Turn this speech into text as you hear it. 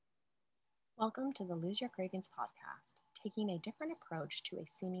Welcome to the Lose Your Cravings podcast, taking a different approach to a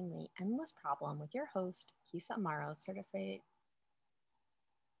seemingly endless problem with your host, Kisa Amaro, certified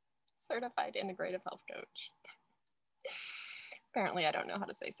integrative health coach. Apparently, I don't know how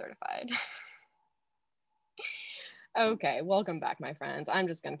to say certified. Okay, welcome back, my friends. I'm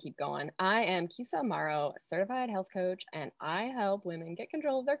just going to keep going. I am Kisa Amaro, certified health coach, and I help women get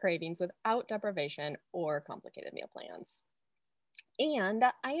control of their cravings without deprivation or complicated meal plans. And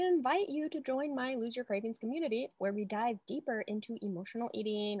I invite you to join my Lose Your Cravings community where we dive deeper into emotional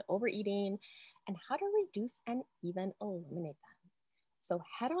eating, overeating, and how to reduce and even eliminate them. So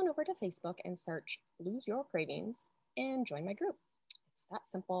head on over to Facebook and search Lose Your Cravings and join my group. It's that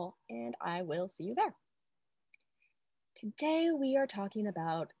simple, and I will see you there. Today we are talking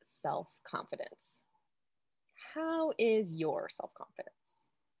about self-confidence. How is your self-confidence?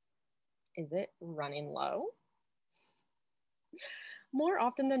 Is it running low? More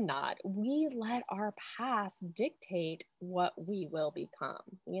often than not, we let our past dictate what we will become.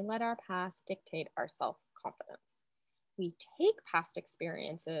 We let our past dictate our self-confidence. We take past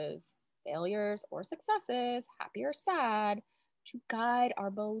experiences, failures or successes, happy or sad, to guide our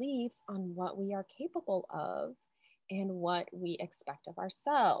beliefs on what we are capable of and what we expect of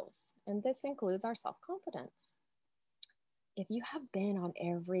ourselves. And this includes our self-confidence. If you have been on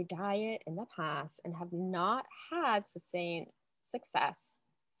every diet in the past and have not had sustained success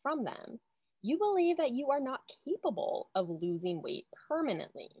from them, you believe that you are not capable of losing weight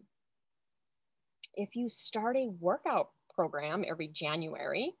permanently. If you start a workout program every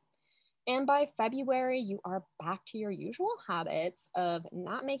January, and by February, you are back to your usual habits of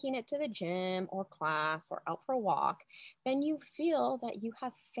not making it to the gym or class or out for a walk, then you feel that you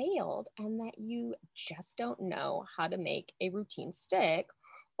have failed and that you just don't know how to make a routine stick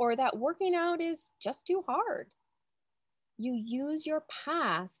or that working out is just too hard. You use your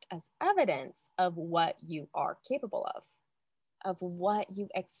past as evidence of what you are capable of what you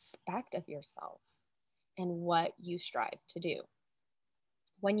expect of yourself, and what you strive to do.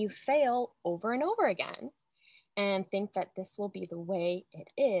 When you fail over and over again and think that this will be the way it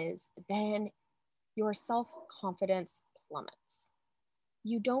is, then your self confidence plummets.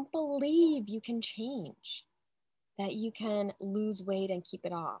 You don't believe you can change, that you can lose weight and keep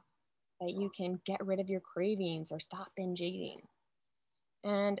it off, that you can get rid of your cravings or stop binge eating.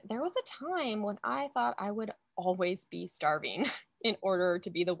 And there was a time when I thought I would always be starving in order to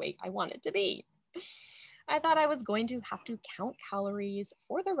be the weight I wanted to be. I thought I was going to have to count calories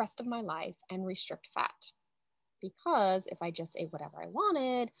for the rest of my life and restrict fat. Because if I just ate whatever I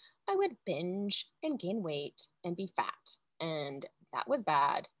wanted, I would binge and gain weight and be fat. And that was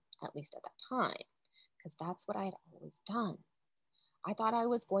bad, at least at that time, because that's what I had always done. I thought I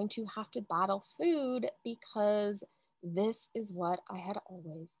was going to have to battle food because this is what I had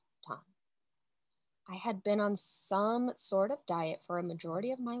always done. I had been on some sort of diet for a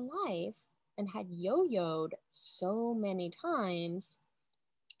majority of my life and had yo-yoed so many times,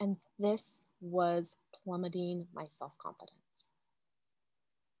 and this was plummeting my self-confidence.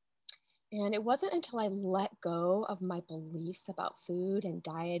 And it wasn't until I let go of my beliefs about food and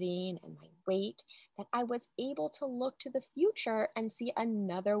dieting and my weight that I was able to look to the future and see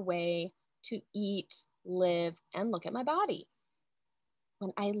another way to eat, live, and look at my body.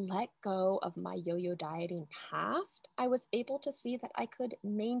 When I let go of my yo-yo dieting past, I was able to see that I could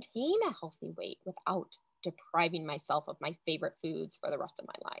maintain a healthy weight without depriving myself of my favorite foods for the rest of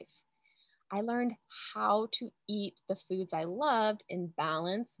my life. I learned how to eat the foods I loved in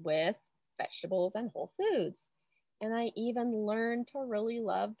balance with vegetables and whole foods. And I even learned to really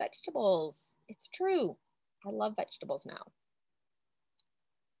love vegetables. It's true. I love vegetables now.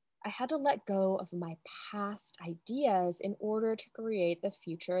 I had to let go of my past ideas in order to create the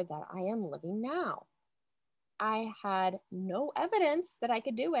future that I am living now. I had no evidence that I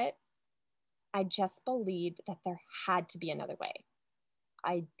could do it. I just believed that there had to be another way.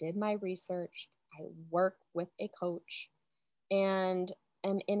 I did my research, I worked with a coach, and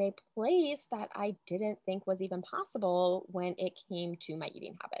am in a place that I didn't think was even possible when it came to my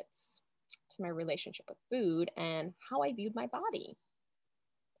eating habits, to my relationship with food, and how I viewed my body.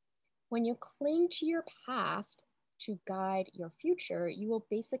 When you cling to your past to guide your future, you will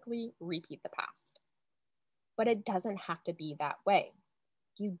basically repeat the past. But it doesn't have to be that way.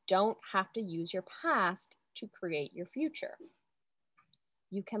 You don't have to use your past to create your future.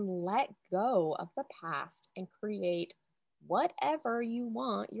 You can let go of the past and create whatever you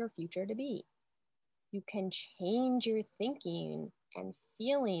want your future to be. You can change your thinking and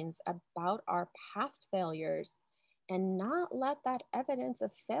feelings about our past failures and not let that evidence of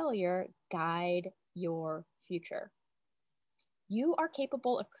failure guide your future. You are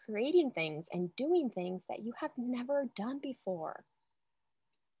capable of creating things and doing things that you have never done before.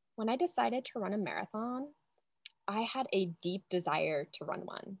 When I decided to run a marathon, I had a deep desire to run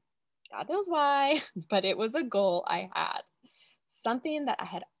one. God knows why, but it was a goal I had, something that I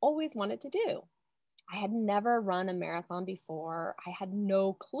had always wanted to do. I had never run a marathon before. I had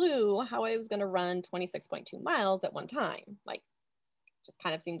no clue how I was going to run 26.2 miles at one time. Like, just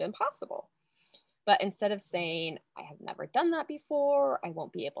kind of seemed impossible. But instead of saying, I have never done that before, I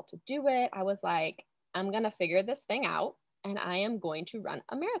won't be able to do it, I was like, I'm going to figure this thing out and I am going to run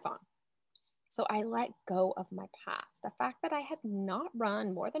a marathon. So I let go of my past, the fact that I had not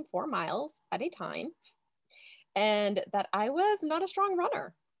run more than 4 miles at a time and that I was not a strong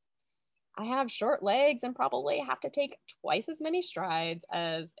runner. I have short legs and probably have to take twice as many strides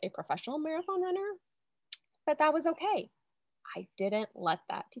as a professional marathon runner, but that was okay. I didn't let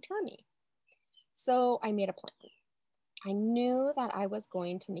that deter me. So I made a plan. I knew that I was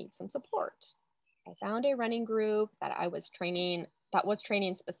going to need some support. I found a running group that was training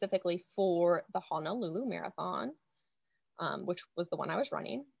specifically for the Honolulu Marathon, which was the one I was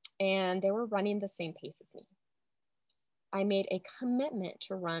running, and they were running the same pace as me. I made a commitment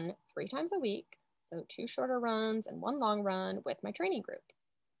to run 3 times a week, so 2 shorter runs and 1 long run with my training group.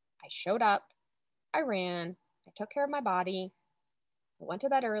 I showed up, I ran, I took care of my body, I went to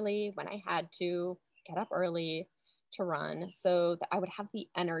bed early when I had to, get up early to run so that I would have the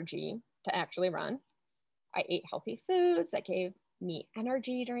energy to actually run. I ate healthy foods that gave me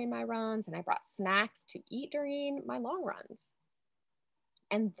energy during my runs, and I brought snacks to eat during my long runs.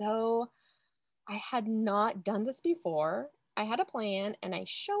 And though I had not done this before, I had a plan and I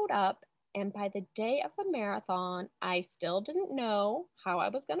showed up. And by the day of the marathon, I still didn't know how I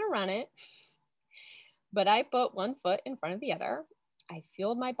was going to run it, but I put one foot in front of the other. I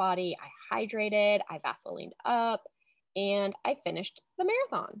fueled my body, I hydrated, I Vaselined up, and I finished the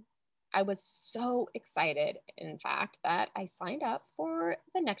marathon. I was so excited, in fact, that I signed up for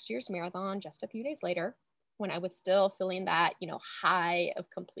the next year's marathon just a few days later when I was still feeling that, high of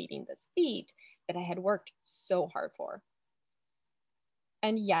completing this feat that I had worked so hard for.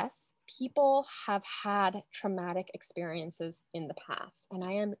 And yes, people have had traumatic experiences in the past, and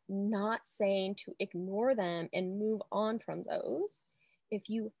I am not saying to ignore them and move on from those. If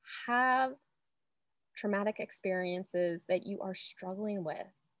you have traumatic experiences that you are struggling with,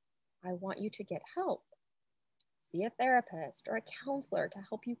 I want you to get help. See a therapist or a counselor to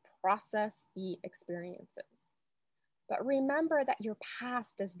help you process the experiences. But remember that your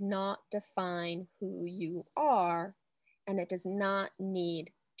past does not define who you are, and it does not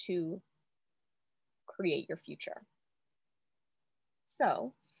need to create your future.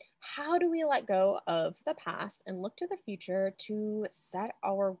 So, how do we let go of the past and look to the future to set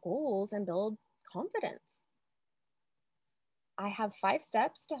our goals and build confidence? I have 5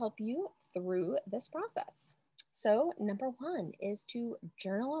 steps to help you through this process. So, number 1 is to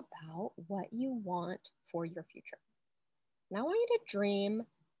journal about what you want for your future. Now, I want you to dream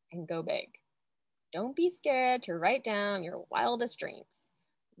and go big. Don't be scared to write down your wildest dreams.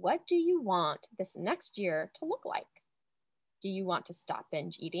 What do you want this next year to look like? Do you want to stop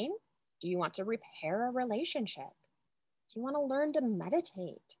binge eating? Do you want to repair a relationship? Do you want to learn to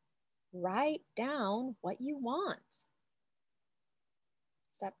meditate? Write down what you want.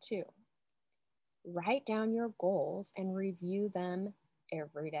 Step 2, write down your goals and review them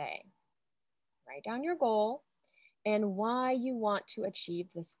every day. Write down your goal and why you want to achieve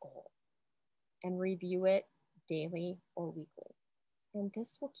this goal, and review it daily or weekly. And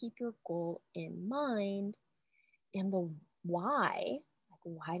this will keep your goal in mind, and the why, like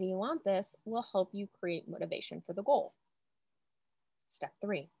why do you want this, will help you create motivation for the goal. Step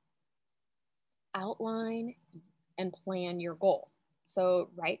 3, outline and plan your goal. So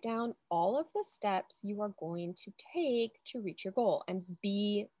write down all of the steps you are going to take to reach your goal and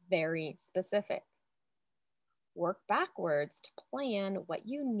be very specific. Work backwards to plan what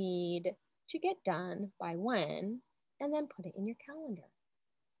you need to get done by when, and then put it in your calendar.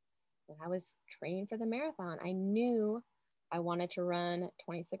 When I was training for the marathon, I knew I wanted to run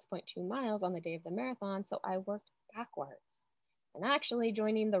 26.2 miles on the day of the marathon, so I worked backwards. And actually,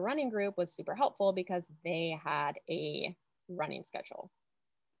 joining the running group was super helpful because they had a running schedule.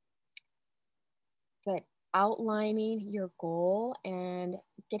 But outlining your goal and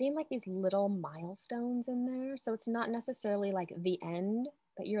getting like these little milestones in there. So it's not necessarily like the end,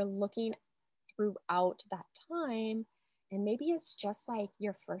 but you're looking throughout that time. And maybe it's just like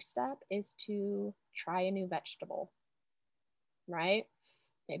your first step is to try a new vegetable, right?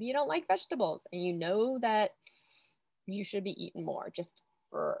 Maybe you don't like vegetables and you know that you should be eating more just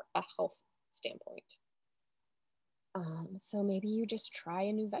for a health standpoint. So maybe you just try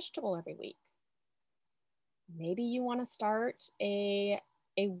a new vegetable every week. Maybe you want to start a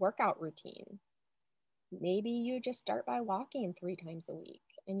workout routine. Maybe you just start by walking 3 times a week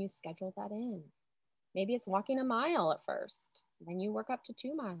and you schedule that in. Maybe it's walking a mile at first, then you work up to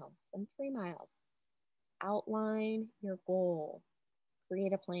 2 miles, then 3 miles. Outline your goal,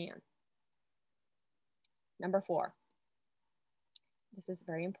 create a plan. Number 4, this is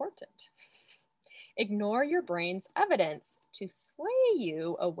very important. Ignore your brain's evidence to sway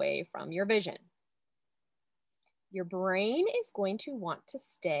you away from your vision. Your brain is going to want to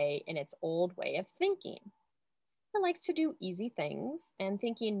stay in its old way of thinking. It likes to do easy things, and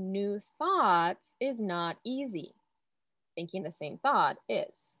thinking new thoughts is not easy. Thinking the same thought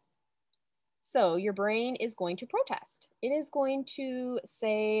is. So your brain is going to protest. It is going to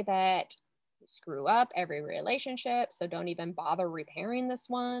say that you screw up every relationship, so don't even bother repairing this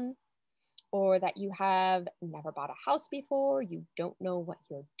one. Or that you have never bought a house before, you don't know what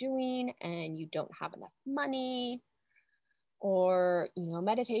you're doing, and you don't have enough money. Or,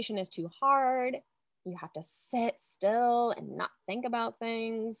 meditation is too hard. You have to sit still and not think about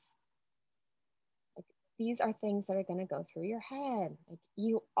things. Like, these are things that are going to go through your head. Like,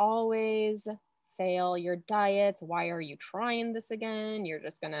 you always fail your diets. Why are you trying this again? You're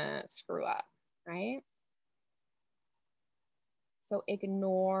just going to screw up, right? So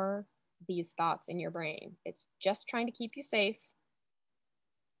ignore these thoughts in your brain. It's just trying to keep you safe.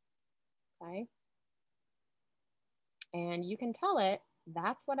 Okay. And you can tell it,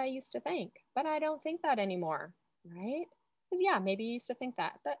 that's what I used to think, but I don't think that anymore, right? Because, yeah, maybe you used to think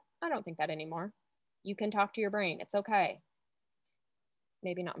that, but I don't think that anymore. You can talk to your brain. It's okay.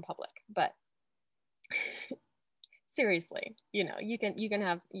 Maybe not in public, but seriously, you can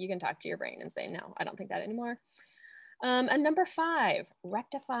talk to your brain and say, no, I don't think that anymore. And number 5,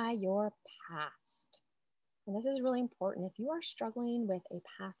 rectify your past. And this is really important. If you are struggling with a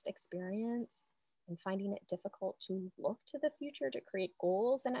past experience and finding it difficult to look to the future to create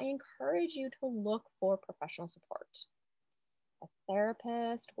goals, then I encourage you to look for professional support. A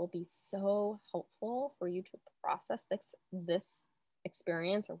therapist will be so helpful for you to process this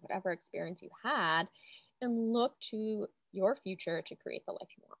experience or whatever experience you had and look to your future to create the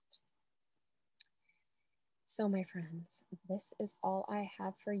life you want. So, my friends, this is all I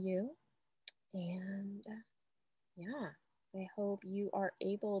have for you. And yeah, I hope you are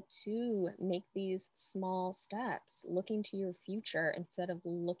able to make these small steps, looking to your future instead of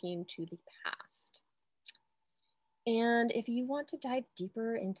looking to the past. And if you want to dive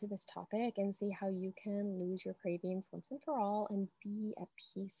deeper into this topic and see how you can lose your cravings once and for all and be at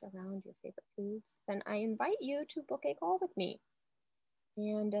peace around your favorite foods, then I invite you to book a call with me.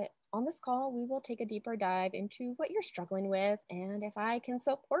 And on this call, we will take a deeper dive into what you're struggling with and if I can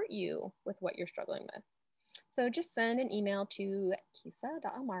support you with what you're struggling with. So just send an email to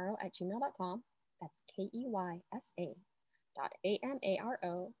keysa.amaro@gmail.com. That's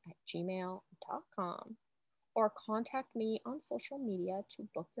KEYSA.amaro@gmail.com. Or contact me on social media to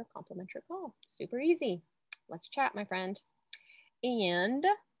book your complimentary call. Super easy. Let's chat, my friend. And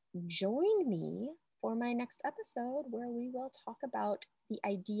join me for my next episode where we will talk about the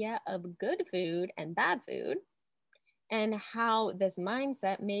idea of good food and bad food and how this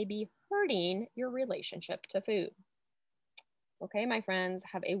mindset may be hurting your relationship to food. Okay, my friends,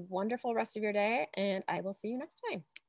 have a wonderful rest of your day, and I will see you next time.